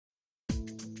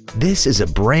This is a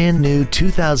brand new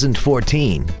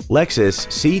 2014 Lexus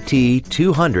CT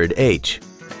 200H.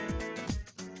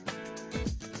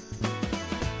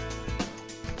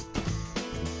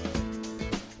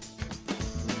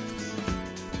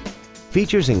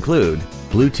 Features include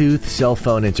Bluetooth cell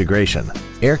phone integration,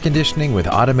 air conditioning with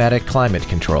automatic climate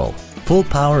control, full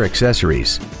power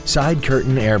accessories, side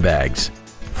curtain airbags,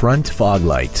 front fog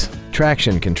lights,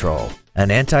 traction control, an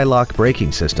anti-lock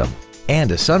braking system,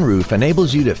 and a sunroof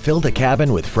enables you to fill the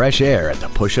cabin with fresh air at the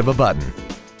push of a button.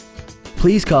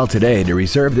 Please call today to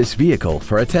reserve this vehicle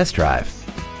for a test drive.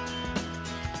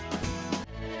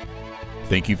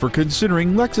 Thank you for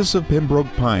considering Lexus of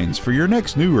Pembroke Pines for your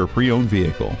next new or pre-owned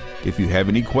vehicle. If you have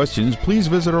any questions, please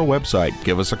visit our website,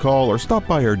 give us a call, or stop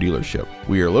by our dealership.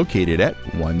 We are located at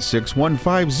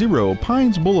 16150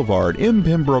 Pines Boulevard in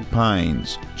Pembroke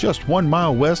Pines, just 1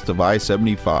 mile west of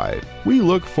I-75. We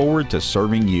look forward to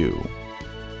serving you.